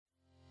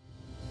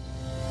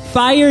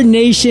Fire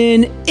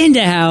Nation in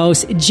the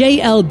house,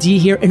 JLD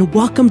here, and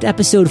welcome to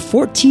episode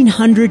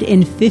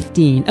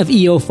 1415 of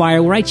EO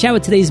Fire, where I chat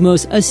with today's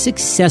most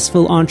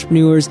successful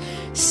entrepreneurs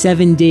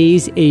 7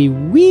 days a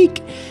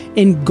week.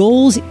 And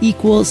goals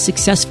equal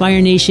success, Fire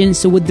Nation.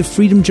 So with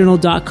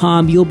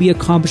thefreedomjournal.com, you'll be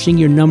accomplishing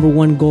your number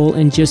one goal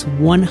in just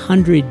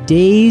 100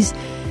 days.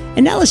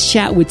 And now let's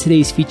chat with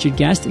today's featured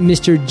guest,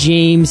 Mr.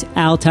 James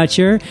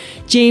Altucher.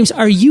 James,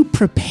 are you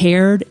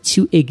prepared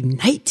to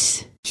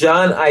ignite?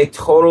 John, I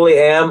totally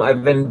am.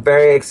 I've been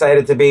very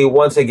excited to be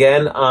once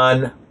again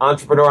on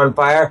Entrepreneur on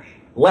Fire.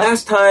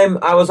 Last time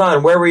I was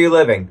on, where were you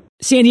living?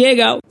 San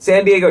Diego.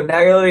 San Diego. Now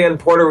you're living in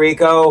Puerto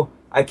Rico.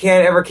 I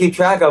can't ever keep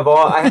track of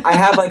all. I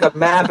have like a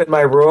map in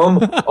my room,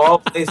 all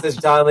places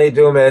John Lee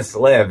Dumas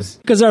lives.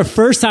 Because our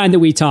first time that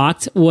we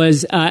talked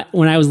was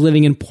when I was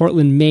living in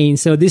Portland, Maine.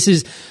 So this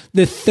is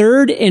the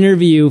third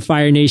interview,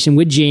 Fire Nation,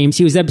 with James.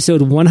 He was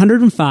episode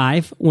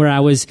 105, where I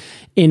was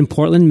in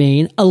Portland,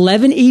 Maine,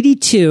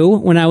 1182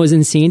 when I was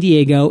in San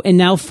Diego, and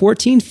now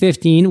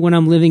 1415 when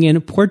I'm living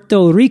in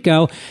Puerto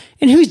Rico.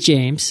 And who's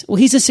James? Well,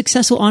 he's a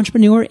successful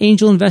entrepreneur,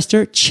 angel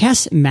investor,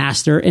 chess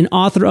master, and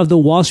author of the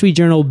Wall Street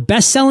Journal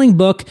best-selling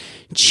book,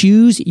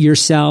 Choose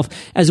Yourself,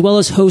 as well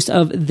as host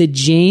of The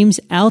James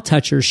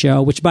Altucher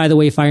Show, which, by the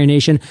way, Fire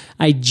Nation,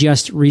 I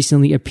just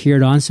recently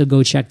appeared on, so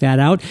go check that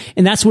out.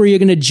 And that's where you're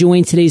going to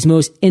join today's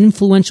most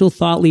influential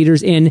thought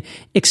leaders in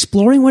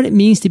exploring what it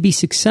means to be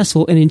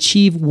successful and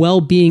achieve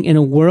well-being in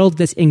a world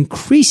that's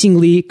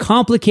increasingly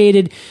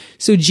complicated.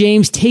 So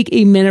James, take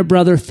a minute,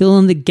 brother, fill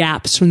in the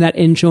gaps from that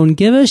intro and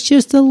give us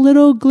just a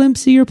little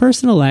glimpse of your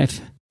personal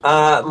life.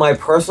 My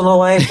personal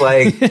life,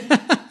 like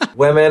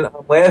women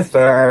I'm with,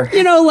 or...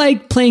 You know,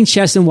 like playing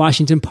chess in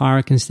Washington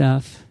Park and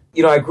stuff.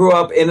 You know, I grew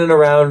up in and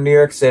around New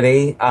York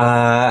City.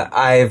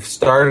 I've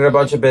started a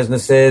bunch of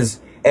businesses,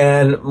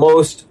 and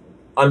most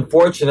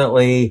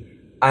unfortunately,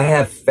 I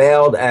have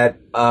failed at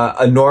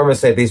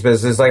enormously at these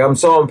businesses. Like, I'm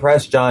so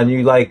impressed, John.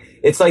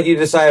 It's like you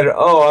decided,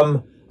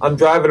 I'm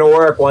driving to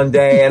work one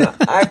day and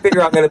I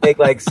figure I'm going to make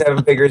like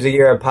 7 figures a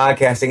year at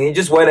podcasting. And you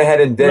just went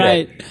ahead and did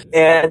it.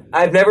 And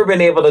I've never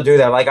been able to do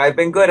that. Like, I've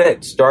been good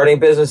at starting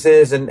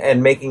businesses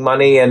and making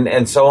money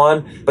and so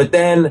on. But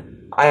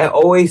then I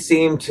always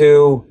seem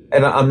to,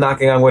 and I'm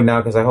knocking on wood now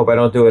because I hope I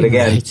don't do it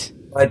again. Right.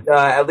 But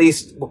at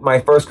least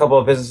my first couple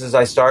of businesses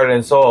I started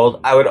and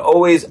sold, I would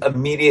always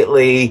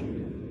immediately,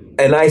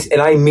 and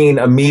I mean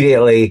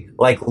immediately,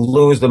 like,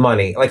 lose the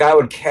money. Like, I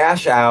would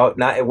cash out,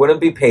 it wouldn't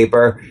be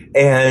paper,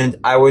 and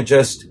I would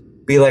just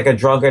be like a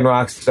drunken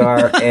rock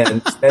star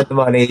and spend the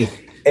money.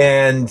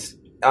 And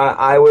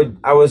I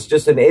was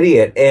just an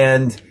idiot.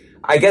 And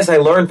I guess I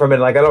learned from it.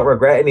 Like, I don't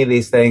regret any of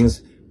these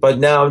things, but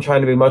now I'm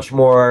trying to be much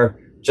more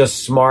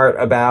just smart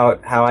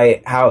about how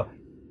I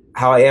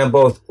am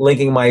both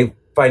linking my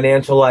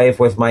financial life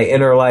with my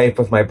inner life,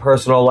 with my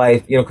personal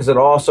life, you know, because it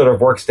all sort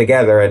of works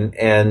together.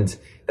 And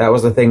that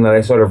was the thing that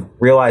I sort of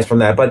realized from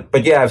that.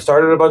 But yeah, I've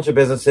started a bunch of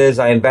businesses.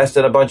 I invest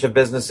in a bunch of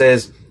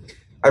businesses.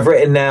 I've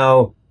written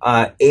now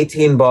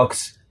 18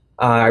 books.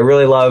 I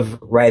really love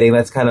writing.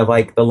 That's kind of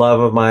like the love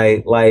of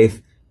my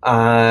life.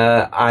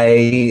 I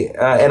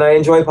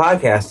enjoy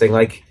podcasting.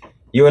 Like,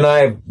 you and I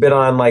have been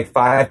on like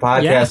 5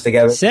 podcasts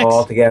together, 6.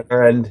 all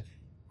together, and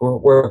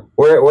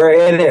we're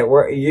in it.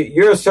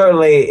 You're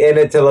certainly in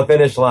it to the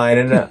finish line,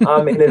 and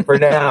I'm in it for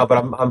now.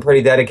 But I'm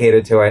pretty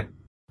dedicated to it.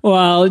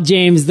 Well,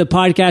 James, the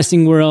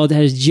podcasting world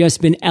has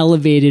just been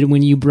elevated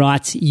when you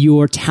brought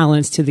your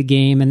talents to the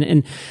game.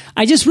 And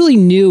I just really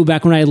knew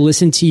back when I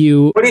listened to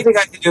you. What do you think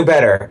I could do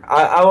better?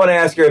 I want to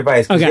ask your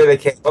advice because you're the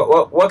kid.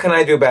 What can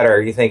I do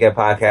better, you think, at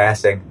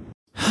podcasting?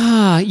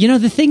 You know,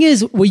 the thing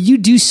is, what you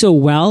do so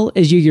well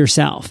is you're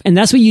yourself. And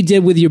that's what you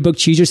did with your book,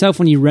 Choose Yourself,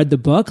 when you read the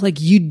book.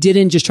 Like, you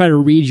didn't just try to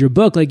read your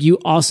book. Like, you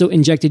also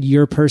injected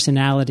your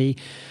personality.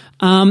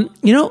 You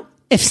know,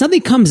 if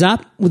something comes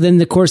up within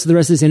the course of the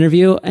rest of this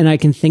interview and I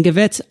can think of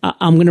it,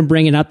 I'm going to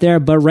bring it up there.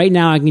 But right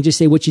now I can just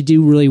say what you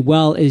do really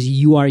well is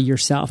you are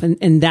yourself.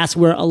 And that's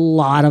where a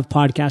lot of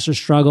podcasters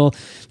struggle.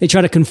 They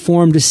try to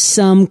conform to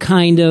some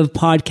kind of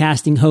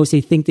podcasting host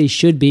they think they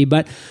should be,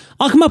 but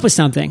I'll come up with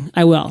something.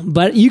 I will.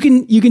 But you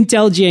can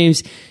tell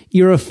James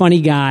you're a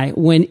funny guy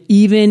when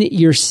even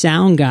your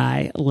sound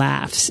guy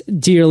laughs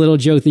to your little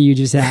joke that you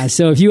just had.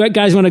 So if you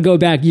guys want to go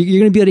back, you're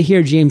going to be able to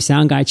hear James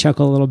sound guy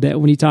chuckle a little bit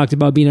when he talked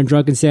about being a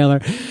drunken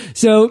sailor.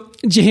 So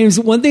James,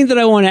 one thing that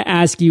I want to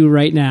ask you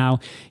right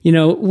now, you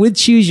know, with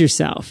Choose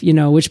Yourself, you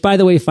know, which, by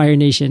the way, Fire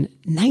Nation,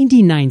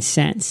 99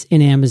 cents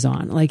in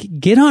Amazon.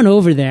 Like, get on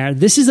over there.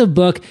 This is a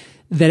book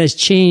that has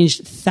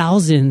changed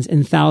thousands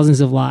and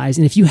thousands of lives.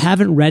 And if you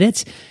haven't read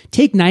it,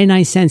 take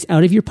 99 cents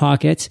out of your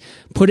pocket,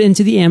 put it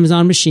into the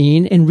Amazon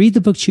machine, and read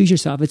the book Choose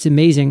Yourself. It's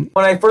amazing.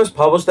 When I first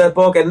published that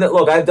book, and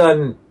look, I've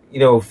done,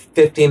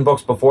 15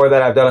 books before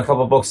that. I've done a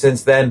couple books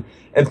since then.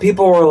 And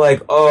people were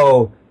like,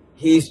 oh,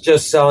 he's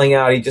just selling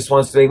out. He just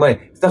wants to make money.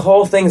 The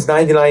whole thing's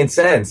 99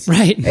 cents.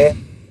 Right.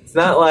 And it's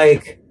not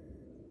like,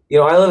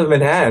 I live in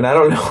Manhattan. I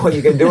don't know what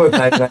you can do with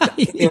 99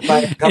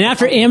 cents. And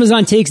after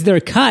Amazon takes their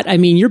cut, I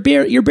mean, you're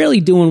barely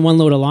doing one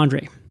load of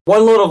laundry.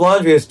 One load of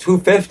laundry is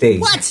 $2.50.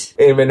 What?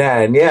 In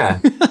Manhattan, yeah.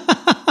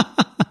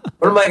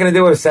 What am I going to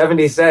do with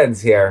 70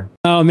 cents here?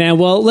 Oh, man.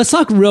 Well, let's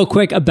talk real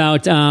quick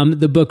about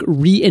the book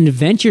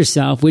Reinvent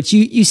Yourself, which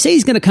you say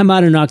is going to come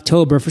out in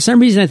October. For some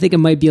reason, I think it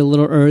might be a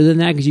little earlier than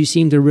that because you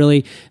seem to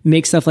really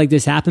make stuff like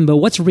this happen. But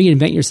what's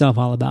Reinvent Yourself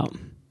all about?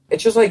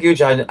 It's just like you,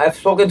 John. I've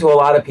spoken to a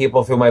lot of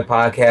people through my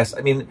podcast.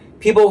 I mean,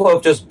 people who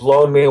have just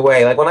blown me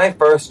away. Like when I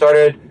first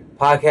started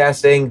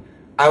podcasting,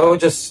 I would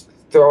just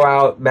throw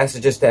out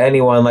messages to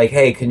anyone like,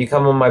 hey, can you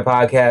come on my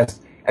podcast?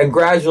 And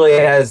gradually,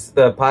 as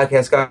the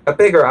podcast got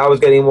bigger, I was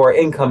getting more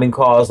incoming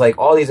calls. Like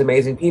all these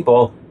amazing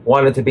people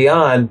wanted to be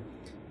on.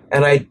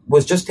 And I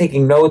was just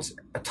taking notes,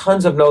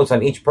 tons of notes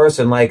on each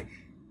person. Like,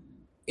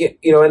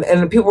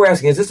 and people were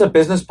asking, is this a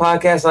business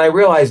podcast? And I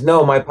realized,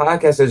 no, my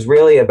podcast is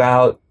really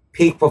about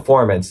peak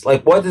performance.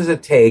 Like, what does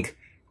it take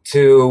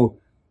to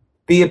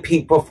be a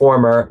peak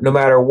performer, no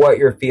matter what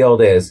your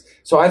field is?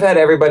 So I've had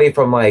everybody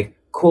from like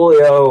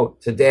Coolio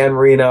to Dan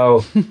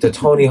Marino to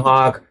Tony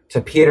Hawk to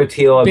Peter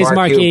Thiel and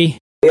Bismarcky.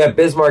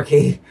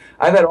 Bismarcky.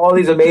 I've had all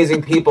these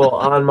amazing people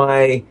on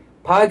my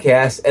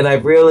podcast, and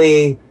I've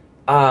really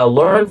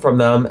learned from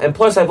them. And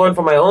plus, I've learned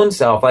from my own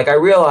self. Like, I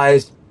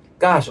realized,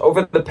 gosh,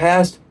 over the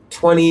past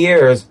 20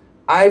 years,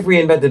 I've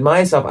reinvented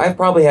myself. I've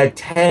probably had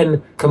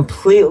 10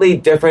 completely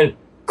different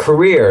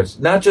careers,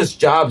 not just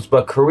jobs,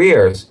 but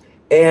careers.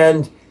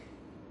 And,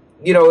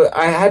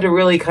 I had to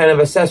really kind of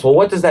assess, well,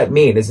 what does that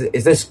mean? Is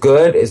this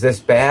good? Is this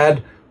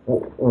bad?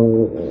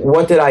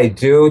 What did I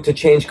do to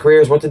change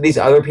careers? What did these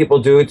other people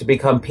do to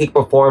become peak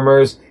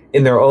performers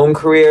in their own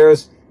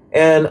careers?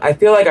 And I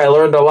feel like I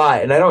learned a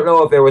lot. And I don't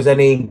know if there was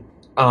any,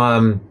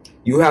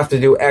 you have to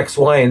do X,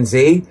 Y, and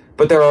Z,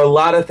 but there are a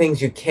lot of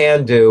things you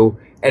can do.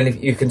 And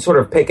if you can sort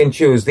of pick and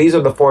choose, these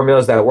are the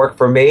formulas that work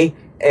for me,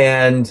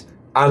 and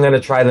I'm going to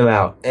try them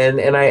out. And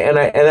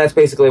that's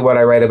basically what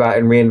I write about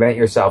in Reinvent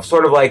Yourself.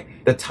 Sort of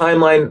like the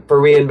timeline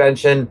for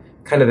reinvention,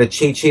 kind of the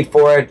cheat sheet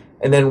for it.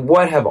 And then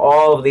what have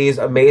all of these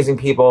amazing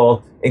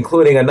people,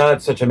 including a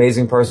not such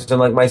amazing person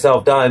like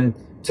myself, done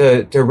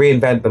to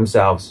reinvent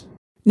themselves?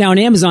 Now on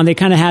Amazon, they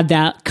kind of have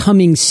that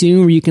coming soon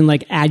where you can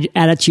like add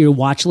it to your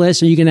watch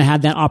list. Are you going to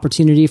have that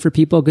opportunity for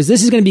people? Because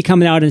this is going to be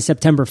coming out on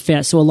September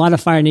 5th. So a lot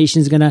of Fire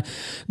Nation is going to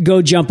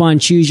go jump on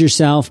Choose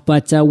Yourself.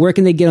 But where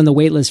can they get on the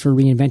wait list for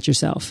Reinvent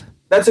Yourself?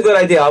 That's a good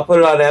idea. I'll put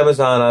it on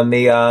Amazon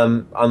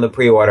on the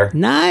pre-order.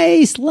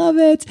 Nice. Love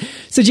it.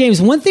 So James,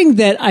 one thing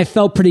that I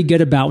felt pretty good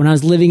about when I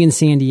was living in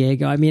San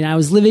Diego, I mean, I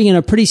was living in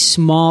a pretty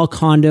small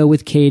condo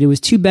with Kate. It was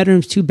 2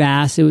 bedrooms, 2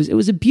 baths. It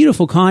was a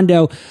beautiful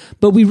condo,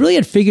 but we really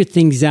had figured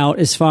things out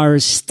as far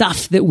as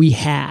stuff that we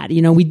had.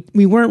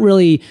 We weren't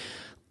really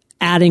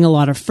adding a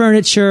lot of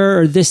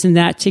furniture or this and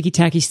that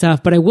ticky-tacky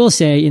stuff. But I will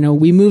say,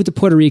 we moved to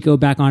Puerto Rico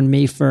back on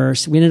May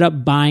 1st. We ended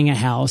up buying a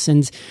house,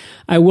 and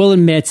I will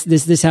admit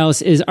this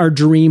house is our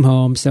dream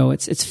home. So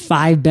it's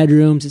 5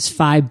 bedrooms, it's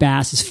 5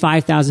 baths, it's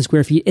 5,000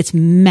 square feet. It's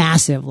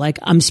massive. Like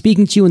I'm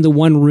speaking to you in the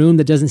one room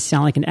that doesn't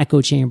sound like an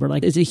echo chamber.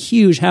 Like it's a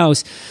huge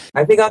house.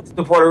 I think I'll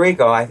to Puerto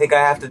Rico. I think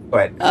I have to do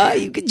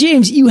it.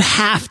 James, you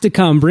have to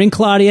come. Bring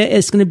Claudia.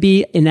 It's going to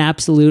be an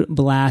absolute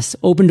blast.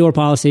 Open door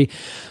policy.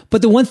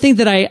 But the one thing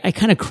that I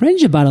kind of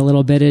cringe about a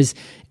little bit is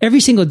every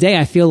single day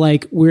I feel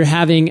like we're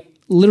having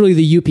literally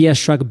the UPS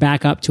truck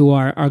back up to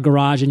our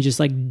garage and just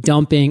like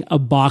dumping a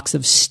box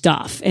of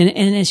stuff. And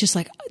it's just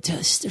like,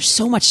 there's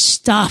so much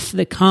stuff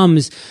that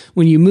comes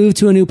when you move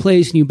to a new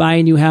place and you buy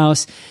a new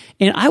house.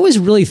 And I was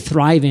really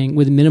thriving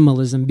with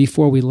minimalism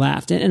before we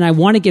left. And I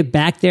want to get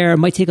back there. It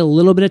might take a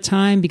little bit of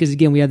time because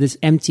again, we have this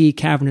empty,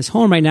 cavernous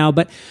home right now.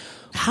 But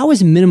how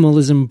has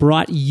minimalism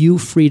brought you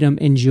freedom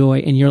and joy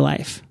in your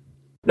life?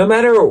 No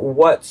matter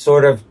what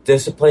sort of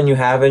discipline you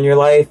have in your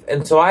life,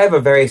 and so I have a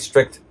very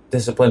strict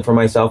discipline for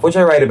myself, which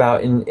I write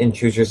about in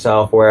Choose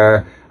Yourself,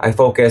 where I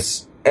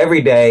focus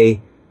every day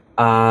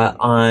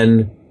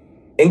on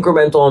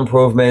incremental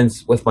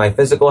improvements with my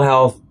physical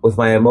health, with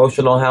my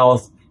emotional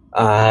health,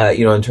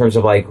 in terms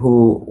of like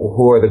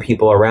who are the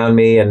people around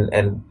me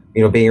and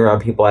being around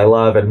people I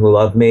love and who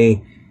love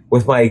me.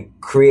 With my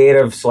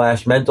creative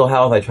 / mental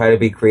health, I try to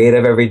be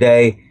creative every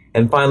day.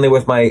 And finally,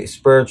 with my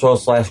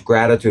spiritual /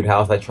 gratitude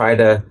health, I try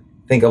to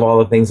think of all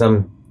the things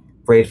I'm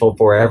grateful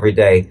for every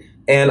day.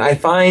 And I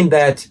find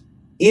that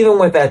even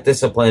with that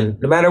discipline,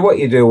 no matter what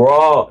you do, we're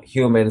all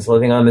humans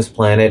living on this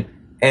planet,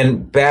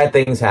 and bad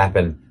things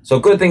happen. So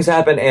good things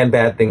happen and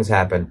bad things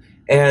happen.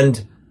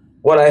 And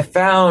what I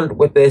found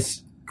with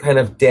this kind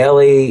of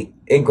daily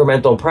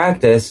incremental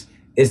practice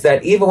is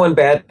that even when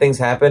bad things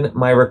happen,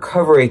 my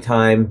recovery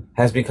time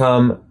has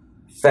become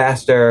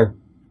faster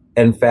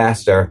and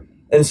faster.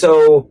 And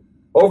so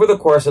over the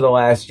course of the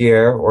last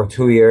year or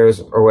 2 years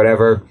or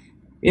whatever,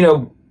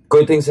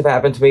 good things have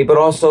happened to me, but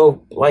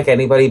also like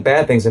anybody,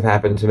 bad things have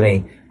happened to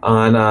me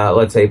on,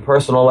 let's say,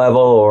 personal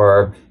level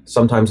or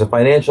sometimes a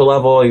financial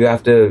level. You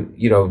have to,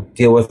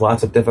 deal with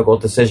lots of difficult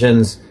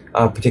decisions,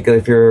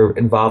 particularly if you're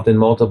involved in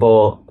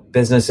multiple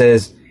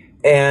businesses.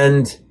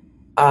 And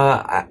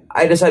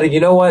I decided, you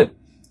know what?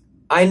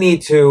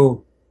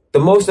 The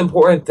most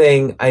important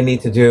thing I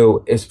need to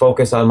do is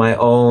focus on my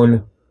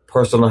own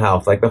personal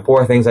health, like the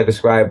 4 things I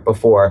described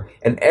before.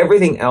 And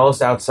everything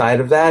else outside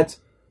of that,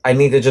 I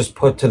need to just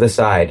put to the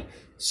side.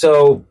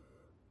 So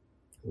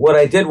what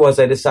I did was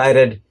I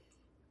decided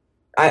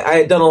I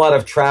had done a lot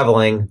of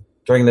traveling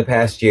during the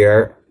past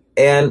year.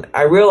 And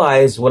I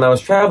realized when I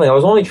was traveling, I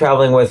was only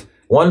traveling with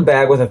one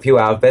bag with a few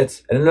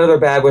outfits and another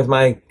bag with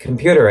my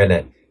computer in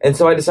it. And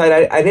so I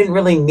decided I didn't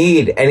really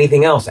need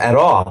anything else at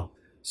all.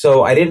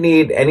 So I didn't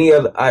need any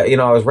of, I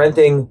was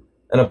renting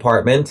an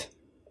apartment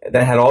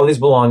that had all these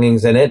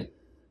belongings in it,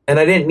 and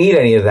I didn't need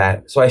any of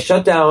that. So I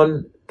shut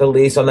down the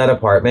lease on that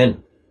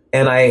apartment,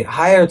 and I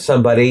hired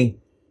somebody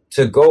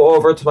to go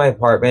over to my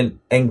apartment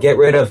and get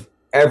rid of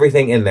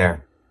everything in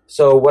there.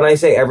 So when I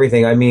say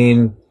everything, I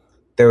mean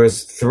there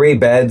was 3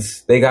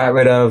 beds. They got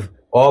rid of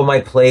all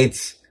my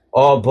plates,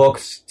 all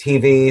books,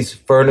 TVs,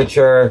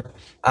 furniture,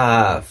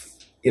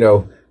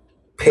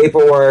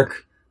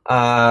 paperwork.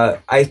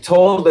 I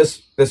told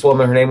this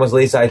woman, her name was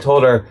Lisa, I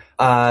told her,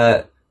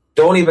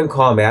 don't even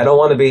call me. I don't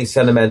want to be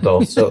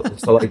sentimental. So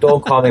like,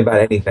 don't call me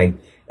about anything.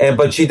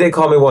 But she did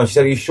call me once. She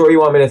said, "Are you sure you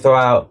want me to throw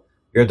out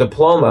your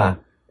diploma?"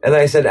 And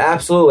I said,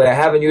 "Absolutely. I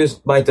haven't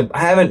I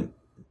haven't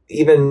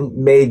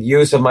even made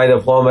use of my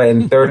diploma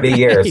in 30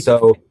 years.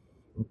 So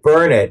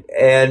burn it."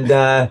 And,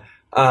 and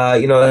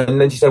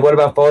then she said, "What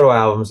about photo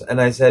albums?"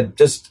 And I said,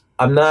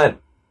 I'm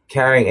not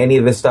carrying any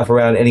of this stuff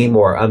around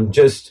anymore. I'm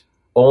just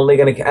only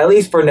going to, at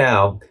least for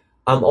now,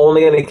 I'm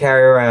only going to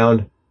carry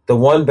around the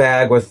one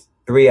bag with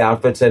 3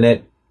 outfits in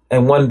it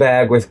and one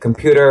bag with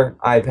computer,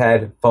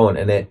 iPad, phone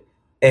in it.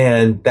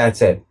 And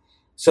that's it.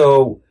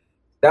 So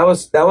that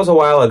was a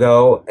while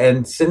ago.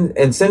 And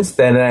since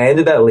then, and I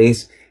ended that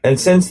lease. And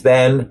since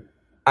then,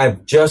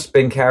 I've just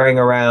been carrying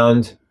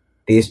around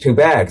these 2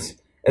 bags.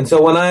 And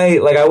so when I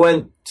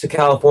went to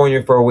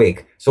California for a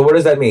week. So what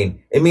does that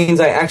mean? It means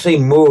I actually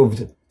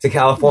moved to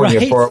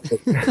California for a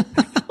week.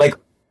 Like,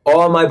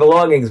 all my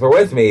belongings were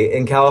with me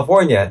in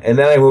California, and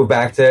then I moved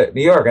back to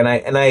New York. And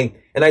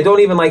I don't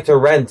even like to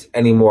rent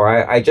anymore.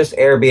 I just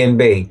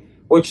Airbnb,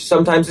 which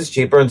sometimes is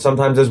cheaper and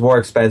sometimes is more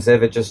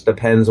expensive. It just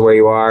depends where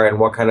you are and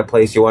what kind of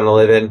place you want to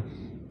live in.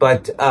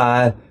 But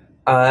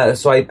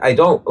so I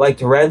don't like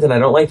to rent, and I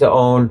don't like to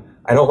own.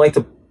 I don't like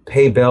to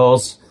pay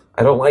bills.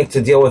 I don't like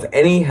to deal with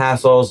any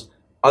hassles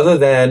other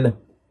than,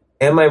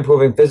 am I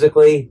improving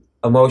physically,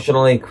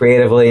 emotionally,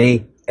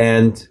 creatively,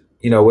 and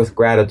with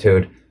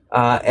gratitude.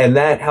 And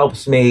that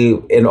helps me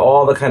in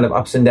all the kind of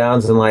ups and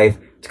downs in life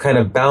to kind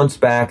of bounce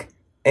back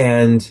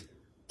and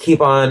keep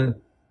on,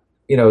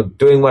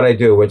 doing what I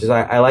do, which is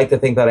I like to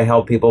think that I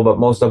help people, but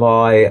most of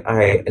all,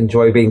 I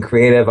enjoy being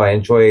creative. I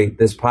enjoy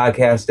this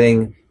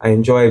podcasting. I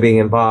enjoy being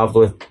involved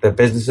with the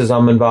businesses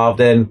I'm involved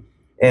in.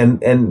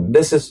 And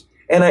this is,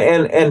 and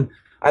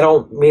I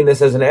don't mean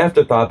this as an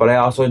afterthought, but I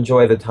also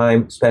enjoy the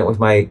time spent with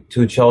my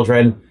 2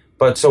 children.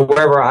 But so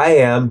wherever I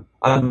am,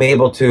 I'm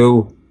able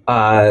to,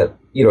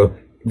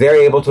 they're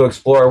able to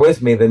explore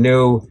with me the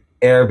new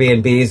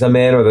Airbnbs I'm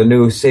in or the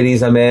new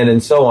cities I'm in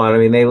and so on. I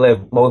mean, they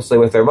live mostly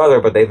with their mother,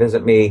 but they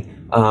visit me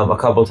a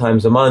couple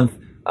times a month.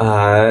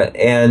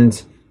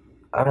 It's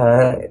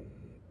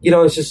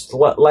just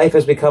life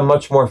has become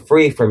much more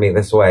free for me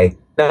this way.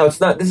 Now,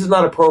 this is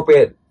not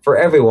appropriate for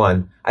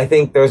everyone. I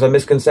think there's a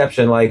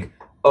misconception like,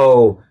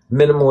 oh,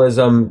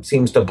 minimalism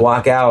seems to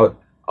block out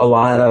a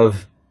lot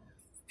of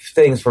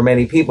things for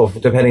many people,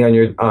 depending on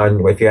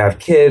if you have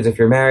kids, if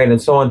you're married,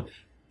 and so on.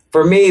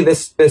 For me,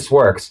 this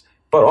works,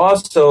 but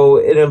also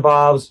it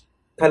involves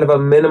kind of a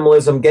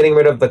minimalism, getting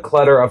rid of the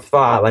clutter of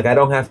thought. Like, I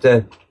don't have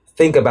to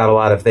think about a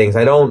lot of things.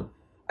 I don't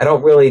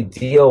really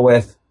deal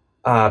with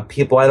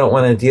people I don't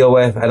want to deal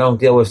with. I don't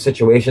deal with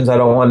situations I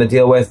don't want to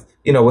deal with,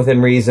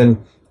 within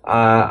reason.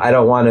 I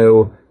don't want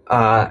to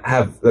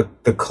have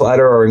the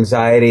clutter or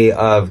anxiety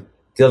of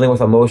dealing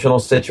with emotional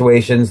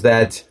situations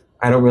that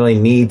I don't really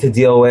need to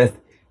deal with.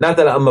 Not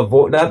that I'm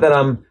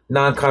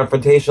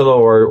non-confrontational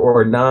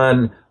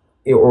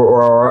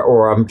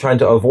or I'm trying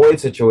to avoid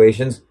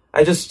situations.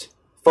 I just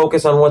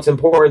focus on what's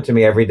important to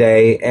me every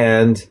day,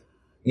 and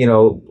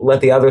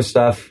let the other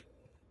stuff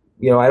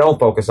I don't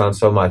focus on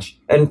so much.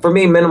 And for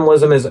me,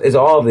 minimalism is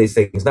all of these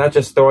things, not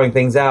just throwing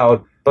things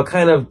out, but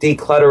kind of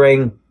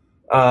decluttering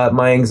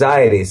my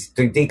anxieties,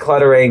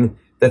 decluttering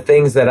the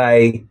things that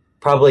I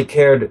probably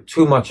cared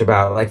too much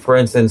about. Like, for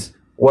instance,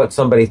 what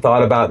somebody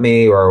thought about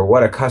me, or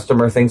what a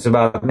customer thinks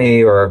about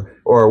me, or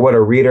what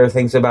a reader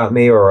thinks about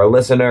me, or a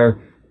listener.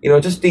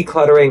 Just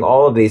decluttering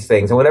all of these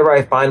things. And whenever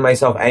I find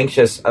myself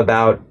anxious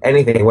about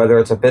anything, whether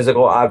it's a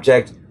physical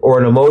object or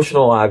an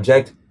emotional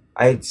object,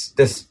 I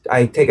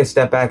take a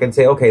step back and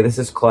say, okay, this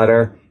is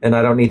clutter and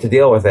I don't need to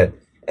deal with it.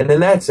 And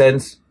in that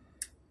sense,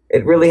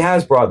 it really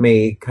has brought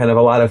me kind of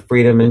a lot of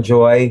freedom and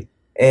joy.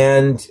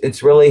 And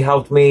it's really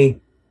helped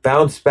me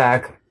bounce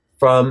back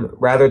from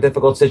rather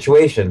difficult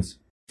situations.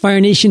 Fire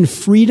Nation,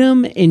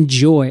 freedom and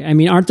joy. I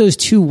mean, aren't those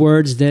 2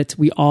 words that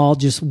we all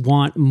just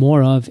want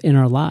more of in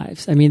our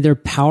lives? I mean, they're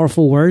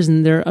powerful words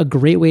and they're a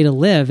great way to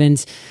live.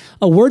 And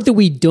a word that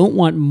we don't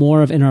want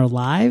more of in our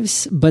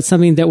lives, but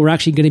something that we're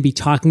actually going to be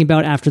talking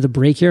about after the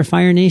break here,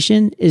 Fire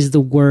Nation, is the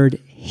word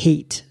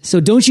hate. So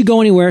don't you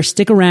go anywhere.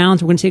 Stick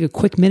around. We're going to take a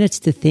quick minute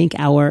to thank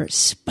our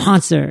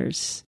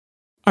sponsors.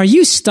 Are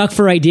you stuck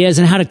for ideas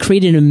on how to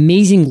create an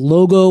amazing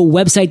logo,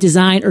 website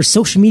design, or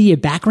social media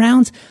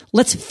background?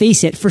 Let's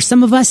face it, for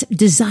some of us,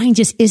 design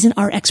just isn't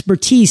our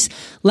expertise.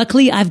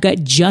 Luckily, I've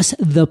got just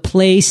the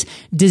place,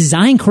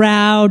 Design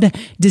Crowd.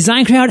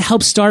 Design Crowd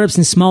helps startups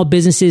and small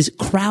businesses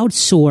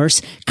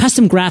crowdsource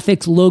custom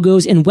graphics,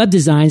 logos, and web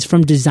designs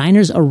from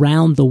designers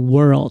around the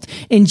world.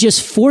 In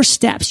just 4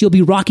 steps, you'll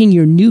be rocking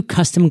your new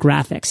custom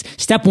graphics.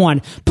 Step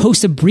 1,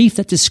 post a brief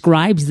that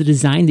describes the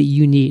design that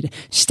you need.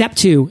 Step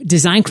 2,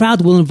 Design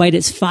Crowd will invite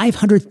its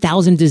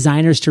 500,000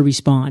 designers to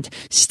respond.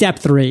 Step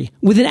 3,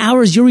 within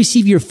hours, you'll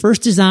receive your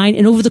first design,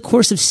 and over the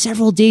course of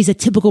several days, a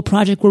typical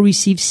project will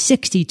receive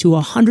 60 to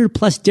 100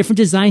 plus different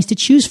designs to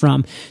choose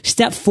from.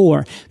 Step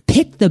 4,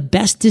 pick the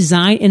best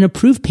design and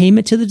approve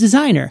payment to the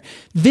designer.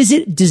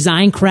 Visit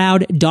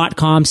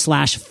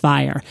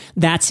designcrowd.com/fire.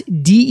 That's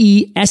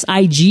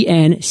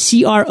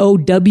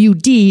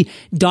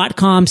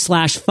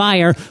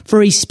DESIGNCROWD.com/fire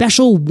for a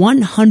special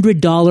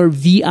 $100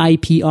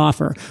 VIP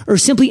offer, or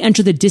simply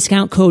enter the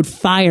discount code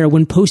FIRE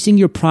when posting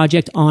your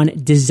project on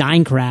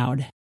Design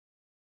Crowd.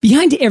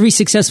 Behind every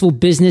successful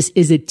business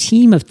is a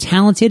team of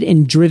talented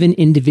and driven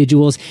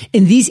individuals,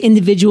 and these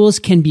individuals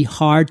can be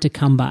hard to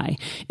come by.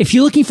 If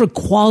you're looking for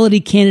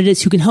quality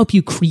candidates who can help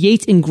you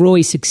create and grow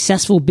a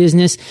successful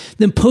business,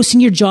 then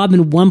posting your job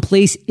in one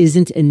place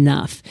isn't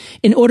enough.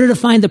 In order to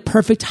find the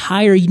perfect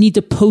hire, you need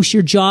to post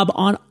your job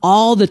on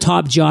all the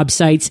top job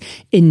sites,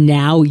 and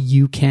now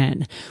you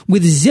can.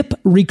 With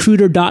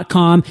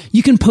ZipRecruiter.com,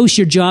 you can post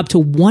your job to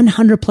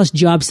 100 plus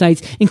job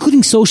sites,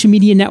 including social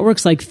media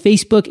networks like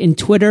Facebook and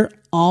Twitter,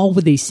 all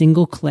with a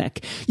single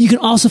click. You can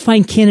also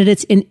find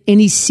candidates in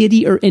any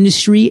city or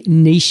industry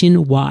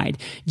nationwide.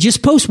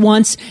 Just post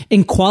once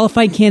and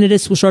qualified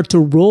candidates will start to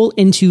roll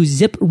into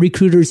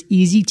ZipRecruiter's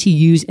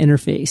easy-to-use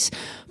interface.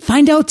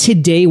 Find out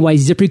today why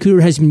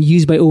ZipRecruiter has been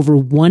used by over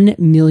 1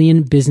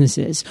 million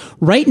businesses.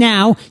 Right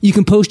now, you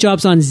can post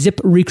jobs on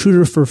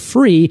ZipRecruiter for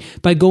free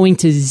by going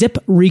to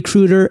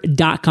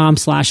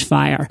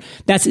ZipRecruiter.com/fire.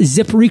 That's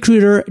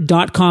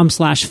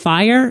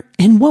ZipRecruiter.com/fire.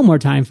 And one more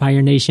time,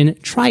 Fire Nation,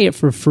 try it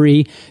for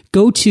free.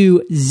 Go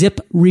to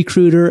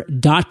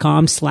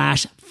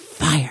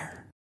ZipRecruiter.com/fire.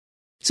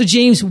 So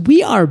James,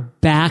 we are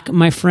back,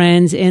 my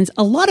friends, and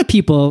a lot of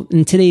people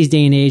in today's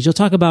day and age, they'll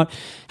talk about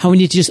how we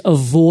need to just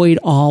avoid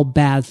all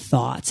bad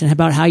thoughts, and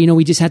about how,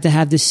 we just have to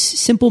have this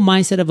simple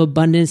mindset of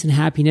abundance and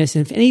happiness.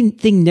 And if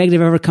anything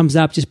negative ever comes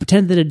up, just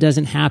pretend that it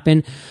doesn't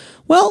happen.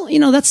 Well,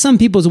 that's some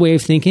people's way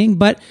of thinking,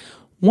 but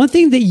one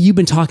thing that you've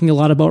been talking a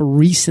lot about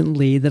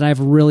recently that I've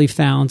really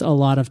found a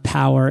lot of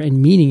power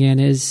and meaning in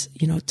is,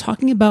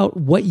 talking about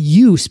what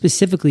you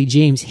specifically,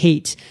 James,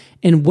 hate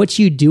and what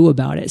you do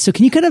about it. So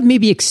can you kind of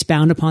maybe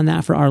expound upon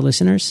that for our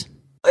listeners?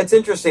 It's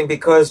interesting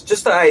because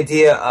just the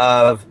idea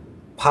of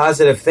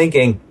positive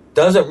thinking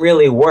doesn't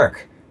really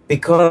work,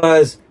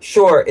 because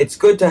sure, it's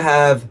good to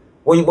have,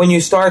 when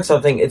you start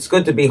something, it's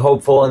good to be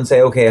hopeful and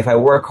say, okay, if I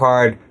work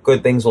hard,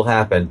 good things will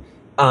happen.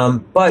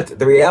 But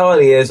the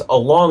reality is,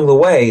 along the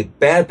way,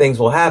 bad things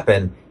will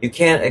happen. You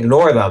can't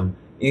ignore them.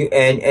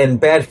 And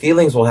bad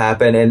feelings will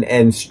happen,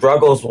 and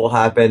struggles will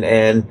happen,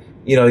 and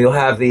you'll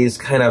have these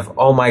kind of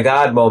oh my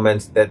God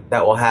moments that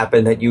will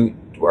happen that you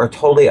are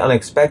totally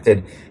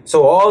unexpected.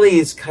 So all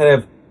these kind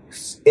of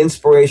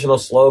inspirational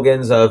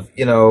slogans of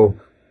go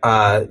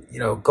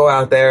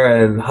out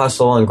there and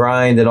hustle and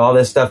grind and all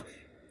this stuff.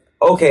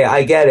 Okay,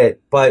 I get it,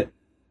 but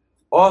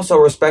also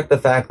respect the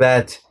fact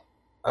that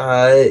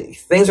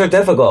things are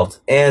difficult,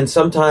 and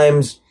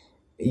sometimes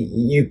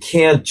you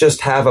can't just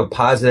have a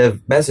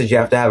positive message. You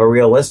have to have a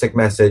realistic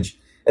message.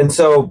 And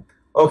so,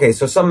 okay,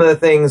 so some of the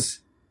things,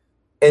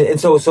 and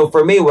so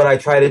for me, what I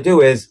try to do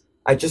is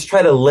I just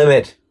try to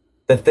limit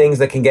the things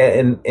that can get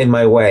in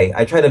my way.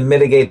 I try to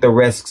mitigate the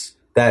risks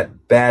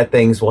that bad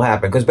things will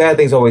happen, because bad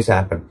things always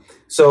happen.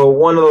 So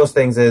one of those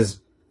things is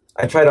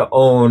I try to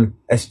own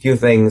as few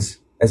things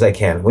as I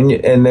can.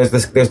 And there's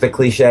the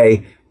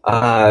cliche,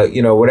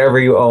 whatever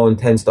you own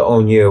tends to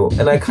own you.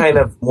 And I kind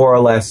of more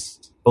or less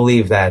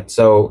believe that.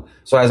 So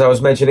as I was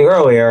mentioning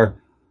earlier,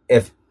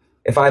 if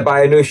I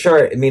buy a new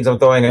shirt, it means I'm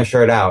throwing a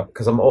shirt out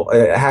because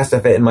it has to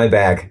fit in my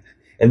bag,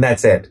 and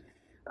that's it.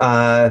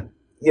 I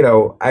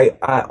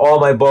all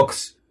my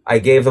books, I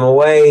gave them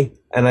away,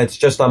 and it's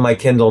just on my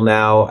Kindle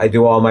now. I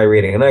do all my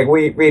reading, and I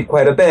read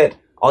quite a bit.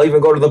 I'll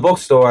even go to the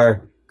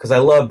bookstore because I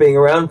love being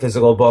around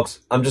physical books.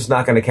 I'm just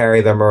not going to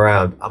carry them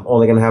around. I'm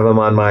only going to have them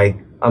on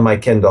my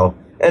Kindle.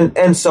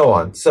 And so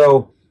on.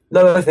 So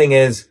another thing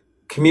is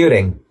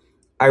commuting.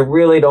 I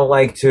really don't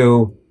like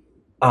to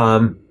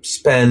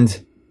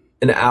spend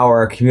an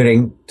hour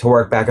commuting to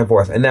work back and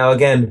forth. And now,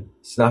 again,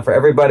 it's not for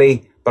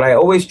everybody, but I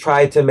always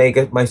try to make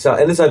it myself.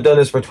 And I've done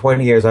this for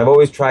 20 years. I've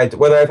always tried to,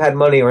 whether I've had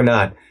money or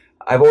not,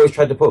 I've always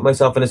tried to put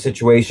myself in a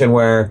situation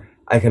where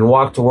I can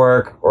walk to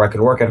work or I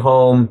can work at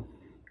home.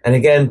 And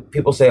again,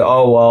 people say,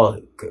 oh, well,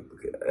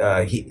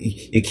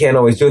 you can't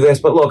always do this.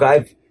 But look,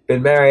 I've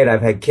been married.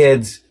 I've had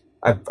kids.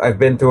 I've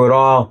been through it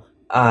all.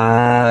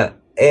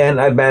 and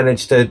I've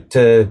managed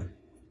to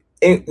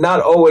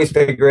not always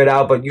figure it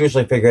out, but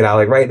usually figure it out.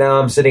 Like right now,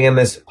 I'm sitting in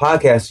this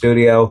podcast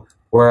studio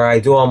where I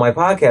do all my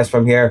podcasts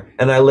from here,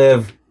 and I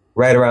live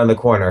right around the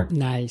corner.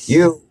 Nice.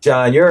 You,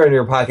 John, you're in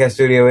your podcast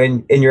studio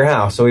in your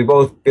house, so we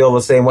both feel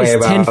the same way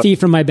it's about 10 feet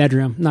from my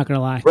bedroom, not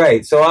gonna lie.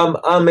 Right. So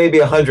I'm maybe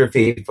 100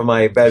 feet from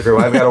my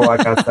bedroom. I've got to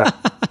walk outside.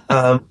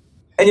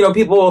 And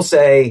people will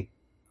say,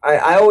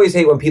 I always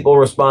hate when people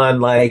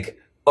respond like,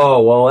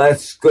 oh, well,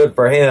 that's good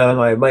for him.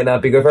 It might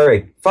not be good for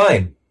me.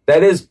 Fine.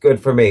 That is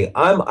good for me.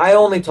 I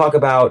only talk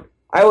about,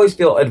 I always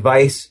feel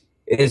advice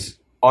is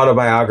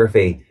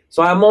autobiography.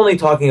 So I'm only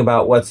talking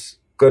about what's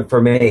good for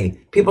me.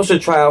 People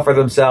should try out for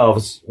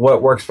themselves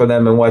what works for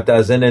them and what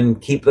doesn't, and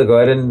keep the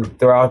good and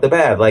throw out the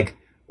bad. Like,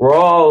 we're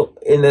all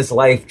in this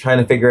life trying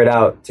to figure it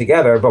out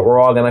together, but we're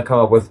all going to come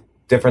up with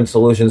different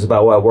solutions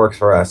about what works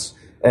for us.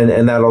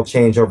 And that'll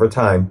change over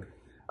time.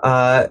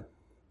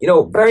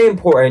 Very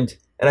important.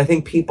 And I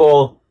think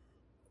people,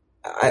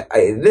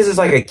 this is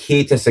like a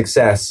key to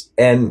success.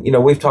 And,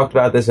 we've talked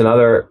about this in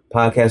other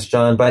podcasts,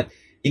 John, but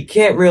you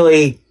can't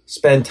really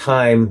spend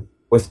time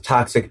with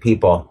toxic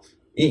people.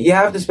 You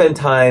have to spend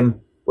time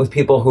with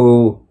people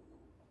who,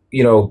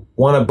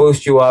 want to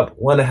boost you up,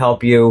 want to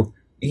help you.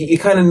 You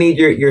kind of need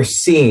your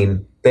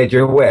scene that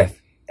you're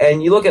with.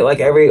 And you look at like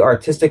every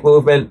artistic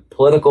movement,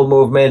 political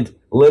movement,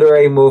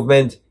 literary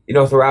movement,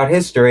 throughout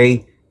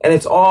history, and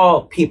it's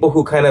all people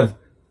who kind of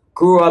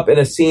grew up in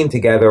a scene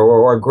together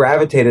or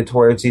gravitated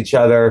towards each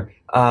other,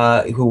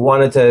 who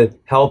wanted to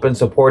help and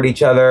support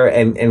each other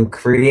and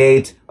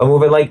create a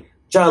movement. Like,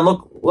 John,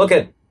 look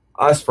at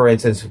us, for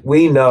instance.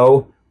 We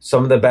know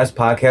some of the best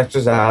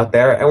podcasters out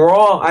there, and we're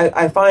all,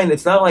 I find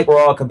it's not like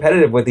we're all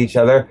competitive with each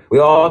other. We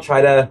all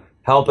try to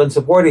help and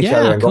support each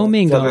other and go to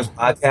each other's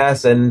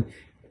podcasts,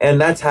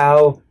 and that's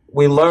how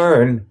we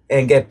learn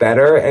and get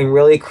better and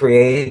really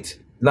create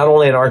not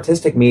only an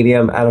artistic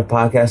medium out of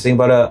podcasting,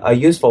 but a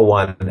useful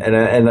one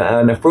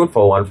and a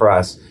fruitful one for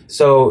us.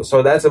 So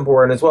that's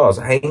important as well, is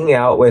hanging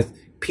out with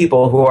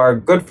people who are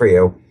good for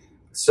you.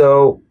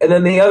 So, and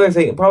then the other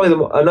thing,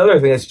 another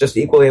thing that's just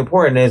equally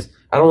important is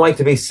I don't like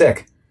to be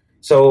sick.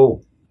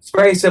 So it's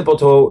very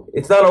simple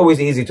it's not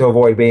always easy to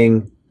avoid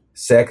being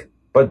sick,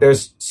 but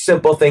there's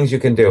simple things you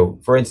can do.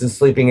 For instance,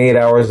 sleeping 8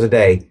 hours a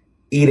day,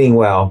 eating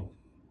well,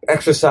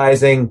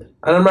 exercising.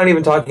 And I'm not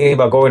even talking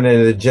about going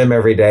into the gym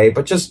every day,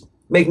 but just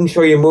making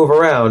sure you move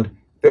around.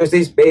 There's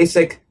these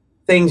basic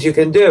things you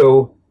can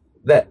do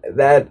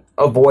that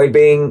avoid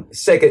being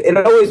sick. It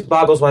always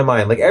boggles my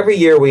mind. Like, every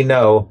year we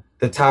know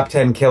the top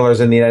 10 killers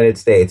in the United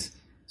States.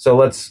 So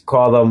let's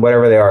call them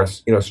whatever they are,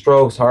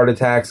 strokes, heart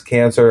attacks,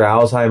 cancer,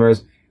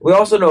 Alzheimer's. We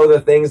also know the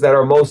things that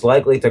are most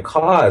likely to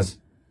cause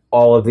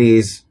all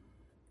these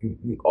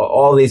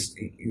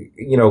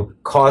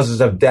causes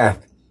of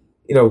death.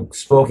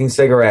 Smoking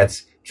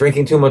cigarettes,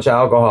 drinking too much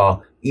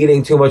alcohol,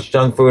 eating too much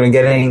junk food and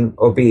getting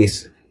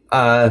obese,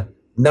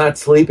 not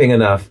sleeping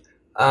enough.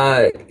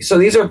 So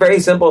these are very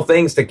simple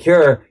things to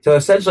cure, to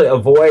essentially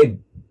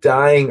avoid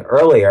dying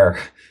earlier.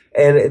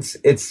 And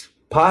it's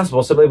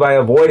possible simply by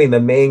avoiding the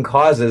main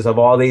causes of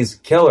all these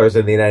killers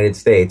in the United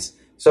States.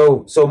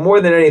 So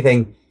more than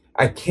anything,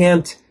 I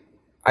can't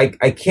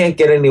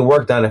get any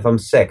work done if I'm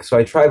sick. So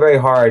I try very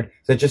hard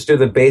to just do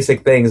the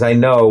basic things I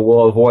know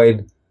will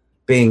avoid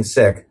being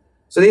sick.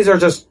 So these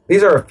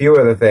are a few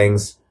of the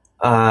things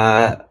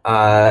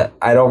I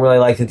don't really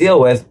like to deal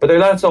with, but they're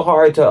not so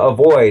hard to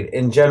avoid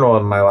in general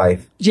in my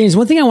life. James,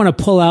 one thing I want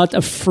to pull out,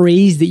 a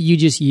phrase that you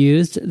just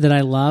used that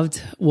I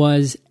loved,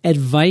 was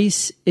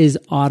advice is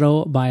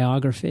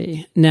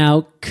autobiography.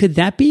 Now, could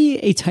that be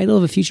a title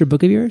of a future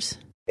book of yours?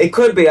 It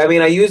could be. I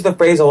mean, I use the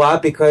phrase a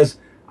lot because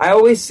I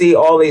always see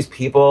all these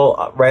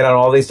people write on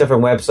all these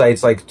different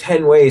websites, like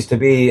 10 ways to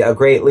be a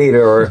great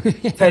leader, or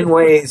 10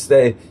 ways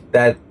that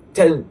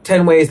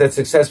 10 ways that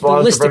successful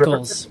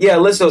entrepreneurs... Yeah,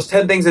 list those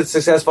 10 things that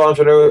successful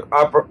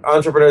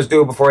entrepreneurs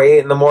do before 8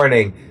 in the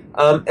morning.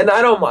 And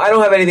I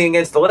don't have anything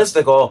against the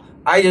listicle.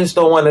 I just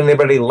don't want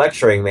anybody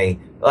lecturing me.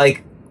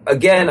 Like,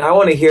 again, I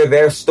want to hear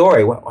their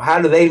story. How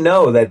do they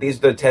know that these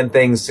are the 10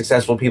 things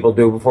successful people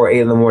do before 8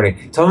 in the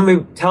morning? Tell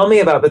me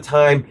about the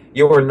time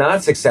you were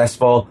not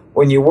successful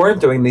when you weren't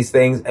doing these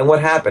things and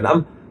what happened.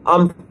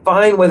 I'm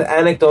fine with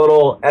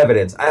anecdotal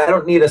evidence. I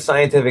don't need a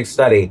scientific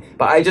study,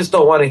 but I just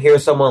don't want to hear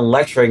someone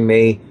lecturing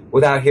me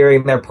without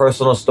hearing their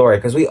personal story,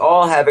 because we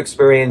all have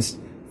experienced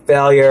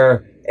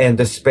failure and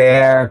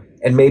despair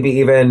and maybe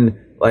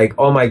even like,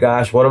 oh my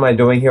gosh, what am I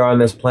doing here on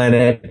this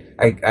planet?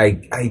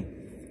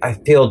 I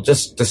feel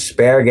just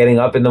despair getting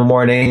up in the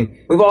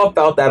morning. We've all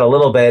felt that a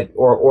little bit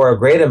or a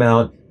great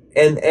amount.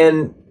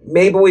 And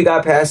maybe we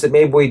got past it,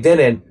 maybe we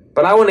didn't,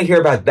 but I want to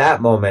hear about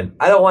that moment.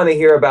 I don't want to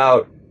hear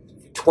about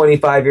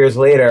 25 years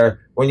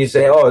later when you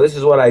say, oh, this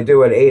is what I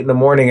do at 8 in the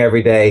morning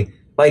every day.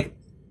 Like,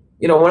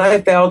 when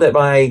I failed at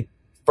my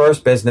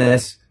first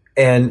business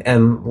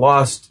and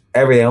lost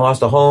everything, I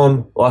lost a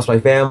home, lost my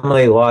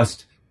family,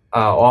 lost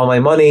all my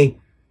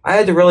money, I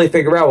had to really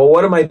figure out, well,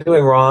 what am I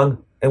doing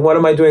wrong and what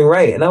am I doing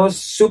right? And I was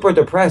super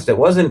depressed. It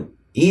wasn't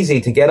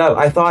easy to get up.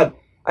 I thought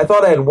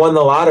I had won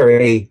the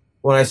lottery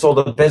when I sold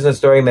a business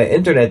during the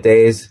internet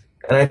days,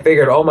 and I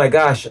figured, oh my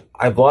gosh,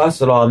 I've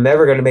lost it all. I'm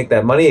never going to make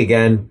that money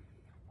again.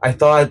 I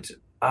thought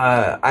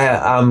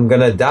I'm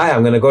going to die.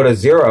 I'm going to go to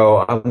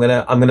zero. I'm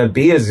going to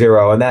be a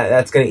zero, and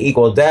that's going to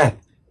equal death.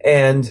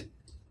 And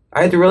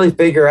I had to really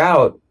figure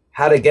out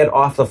how to get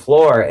off the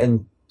floor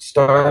and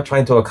start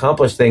trying to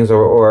accomplish things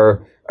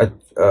or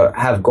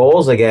have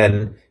goals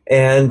again.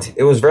 And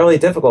it was really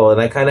difficult,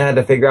 and I kind of had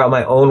to figure out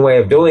my own way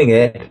of doing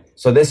it.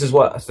 So that's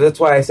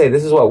why I say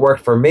this is what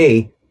worked for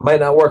me.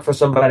 Might not work for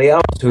somebody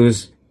else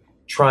who's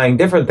trying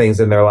different things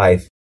in their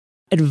life.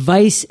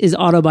 Advice is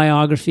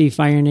autobiography,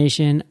 Fire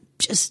Nation.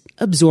 Just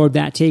absorb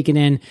that, take it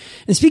in.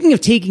 And speaking of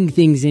taking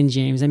things in,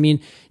 James, I mean,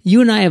 you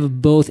and I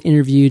have both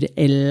interviewed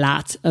a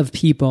lot of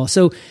people.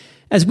 So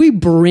as we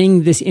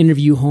bring this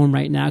interview home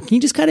right now, can you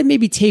just kind of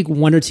maybe take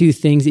one or two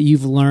things that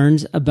you've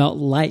learned about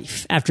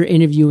life after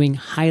interviewing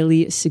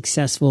highly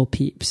successful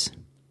peeps?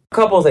 A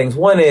couple of things.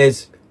 One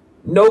is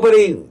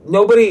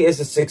nobody is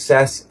a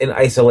success in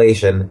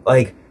isolation.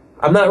 Like,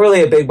 I'm not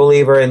really a big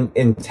believer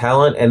in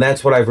talent, and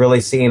that's what I've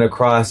really seen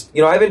across.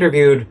 I've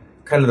interviewed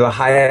kind of the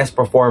highest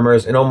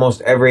performers in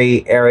almost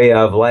every area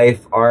of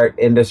life, art,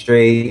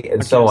 industry,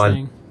 and so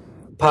on.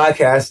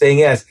 Podcasting,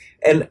 yes.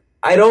 And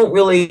I don't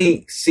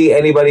really see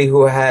anybody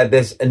who had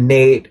this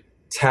innate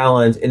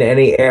talent in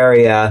any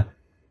area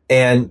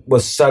and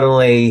was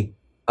suddenly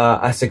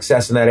a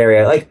success in that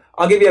area. Like,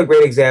 I'll give you a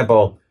great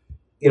example.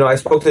 I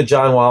spoke to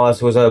John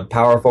Wallace, who was a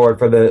power forward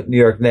for the New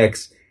York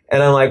Knicks.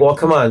 And I'm like, well,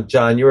 come on,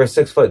 John, you were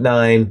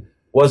 6'9".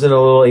 Wasn't it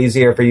a little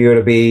easier for you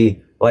to be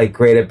like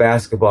great at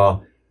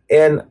basketball?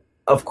 And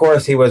of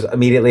course, he was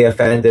immediately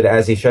offended,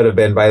 as he should have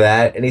been by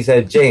that. And he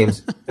said,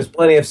 James, there's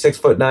plenty of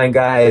 6'9"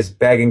 guys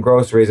bagging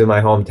groceries in my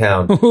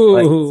hometown.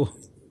 Like,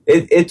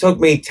 it took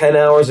me 10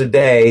 hours a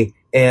day.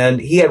 And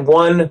he had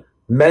one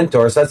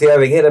mentor. So that's the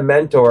other thing. He had a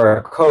mentor,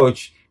 a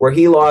coach, where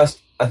he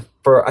lost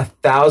for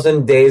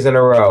 1,000 days in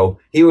a row.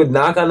 He would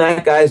knock on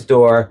that guy's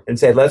door and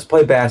say, let's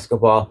play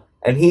basketball.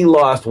 And he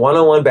lost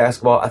one-on-one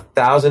basketball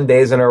 1,000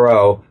 days in a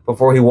row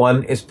before he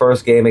won his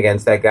first game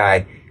against that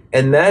guy.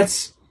 And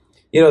that's,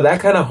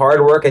 that kind of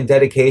hard work and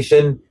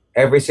dedication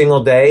every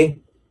single day.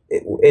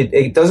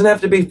 It doesn't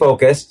have to be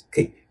focused.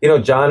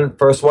 John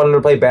first wanted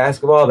to play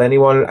basketball, then he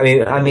wanted,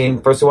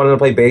 first he wanted to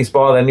play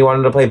baseball, then he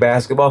wanted to play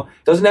basketball.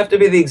 It doesn't have to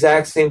be the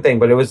exact same thing,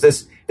 but it was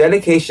this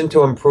dedication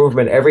to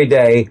improvement every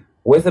day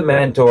with a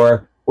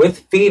mentor,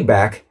 with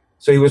feedback.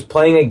 So he was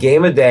playing a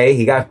game a day.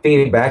 He got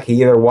feedback.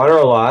 He either won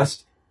or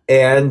lost.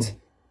 And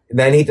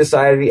then he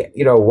decided,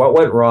 what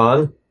went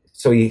wrong.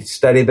 So he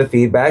studied the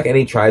feedback and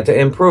he tried to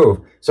improve.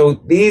 So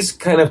these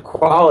kind of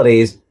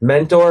qualities,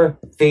 mentor,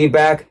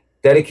 feedback,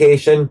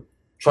 dedication,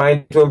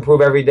 trying to improve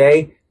every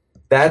day,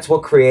 that's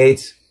what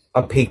creates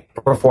a peak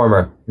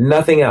performer.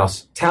 Nothing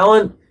else.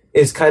 Talent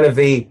is kind of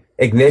the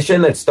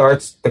ignition that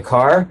starts the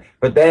car,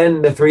 but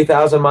then the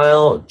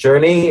 3,000-mile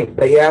journey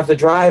that you have to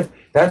drive,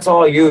 that's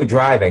all you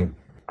driving.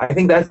 I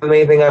think that's the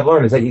main thing I've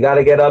learned is that you got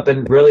to get up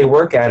and really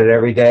work at it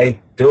every day.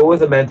 Do it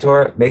with a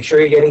mentor. Make sure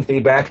you're getting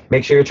feedback.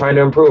 Make sure you're trying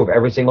to improve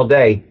every single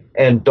day.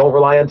 And don't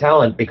rely on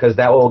talent, because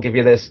that will give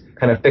you this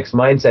kind of fixed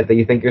mindset that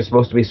you think you're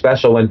supposed to be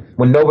special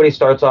when nobody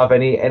starts off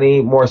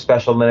any more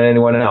special than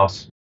anyone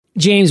else.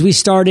 James, we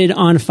started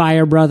on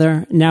fire,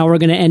 brother. Now we're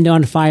going to end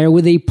on fire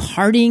with a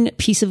parting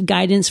piece of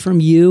guidance from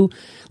you.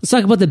 Let's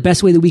talk about the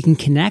best way that we can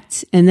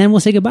connect, and then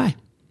we'll say goodbye.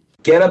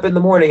 Get up in the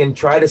morning and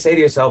try to say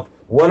to yourself,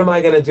 what am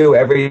I going to do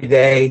every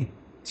day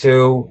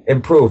to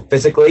improve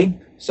physically?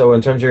 So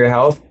in terms of your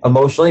health,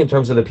 emotionally, in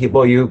terms of the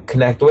people you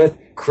connect with,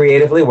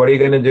 creatively, what are you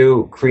going to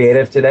do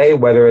creative today?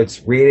 Whether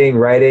it's reading,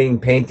 writing,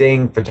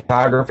 painting,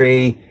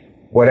 photography,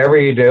 whatever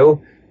you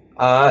do.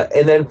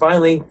 And then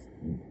finally,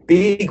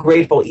 be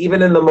grateful.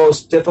 Even in the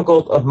most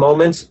difficult of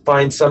moments,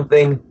 find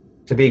something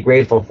to be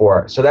grateful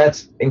for. So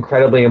that's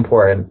incredibly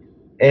important.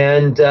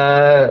 And,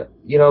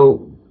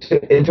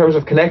 in terms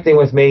of connecting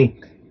with me,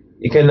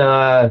 you can,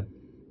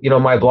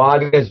 my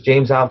blog is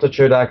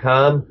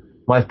jamesaltucher.com.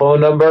 My phone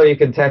number, you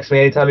can text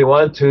me anytime you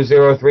want,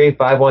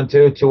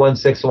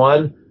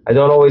 203-512-2161. I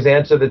don't always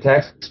answer the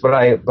texts, but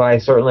I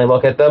certainly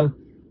look at them.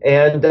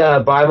 And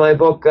buy my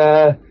book,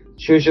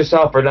 Choose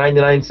Yourself, for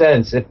 99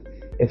 cents.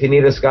 If you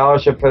need a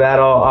scholarship for that,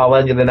 I'll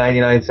lend you the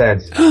 99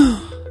 cents.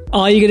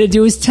 All you got to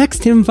do is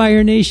text him,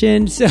 Fire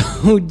Nation.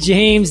 So,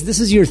 James, this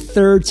is your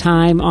third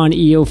time on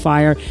EO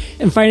Fire.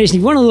 And Fire Nation,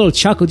 if you want a little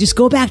chuckle, just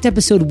go back to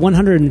episode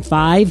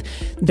 105.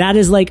 That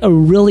is like a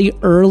really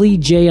early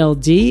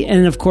JLD.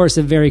 And of course,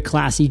 a very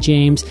classy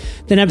James.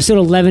 Then episode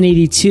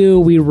 1182,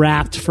 we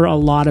rapped for a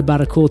lot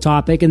about a cool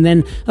topic. And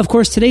then, of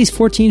course, today's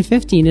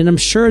 1415. And I'm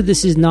sure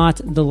this is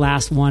not the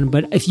last one.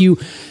 But if you,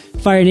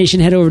 Fire Nation,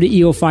 head over to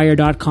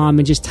eofire.com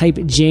and just type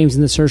James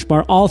in the search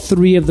bar. All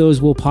three of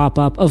those will pop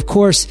up. Of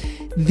course,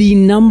 the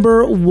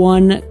number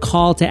one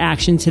call to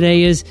action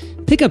today is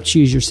pick up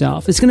Choose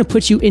Yourself. It's going to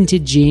put you into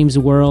James'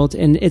 world,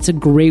 and it's a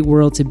great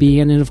world to be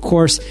in. And of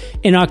course,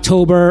 in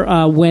October,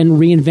 when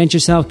Reinvent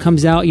Yourself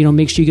comes out,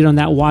 make sure you get on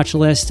that watch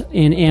list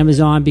in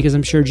Amazon, because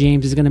I'm sure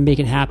James is going to make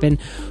it happen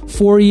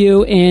for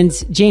you. And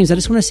James, I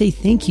just want to say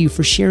thank you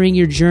for sharing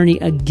your journey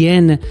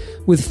again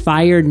with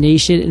Fire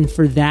Nation. And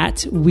for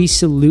that, we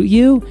salute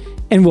you,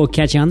 and we'll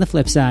catch you on the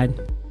flip side.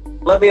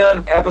 Let me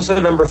on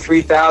episode number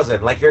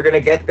 3000. Like, you're going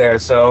to get there.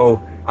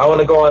 So I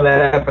want to go on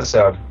that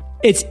episode.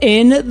 It's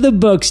in the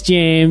books,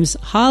 James.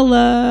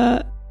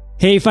 Holla.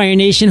 Hey, Fire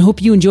Nation.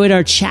 Hope you enjoyed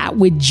our chat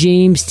with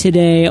James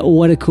today.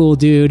 What a cool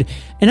dude.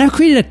 And I've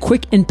created a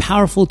quick and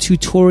powerful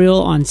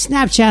tutorial on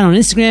Snapchat, on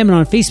Instagram, and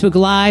on Facebook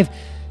Live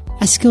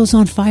at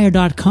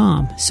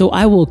skillsonfire.com. So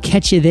I will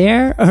catch you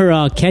there, or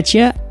I'll catch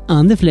you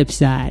on the flip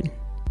side.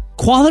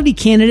 Quality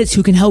candidates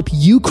who can help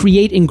you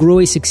create and grow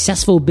a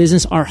successful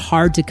business are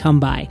hard to come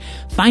by.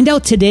 Find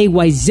out today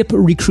why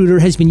ZipRecruiter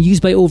has been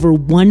used by over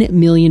 1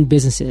 million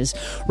businesses.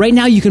 Right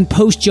now, you can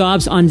post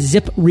jobs on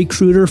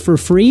ZipRecruiter for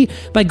free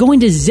by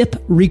going to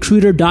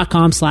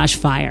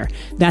ziprecruiter.com/fire.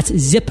 That's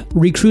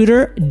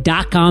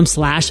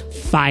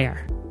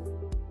ziprecruiter.com/fire.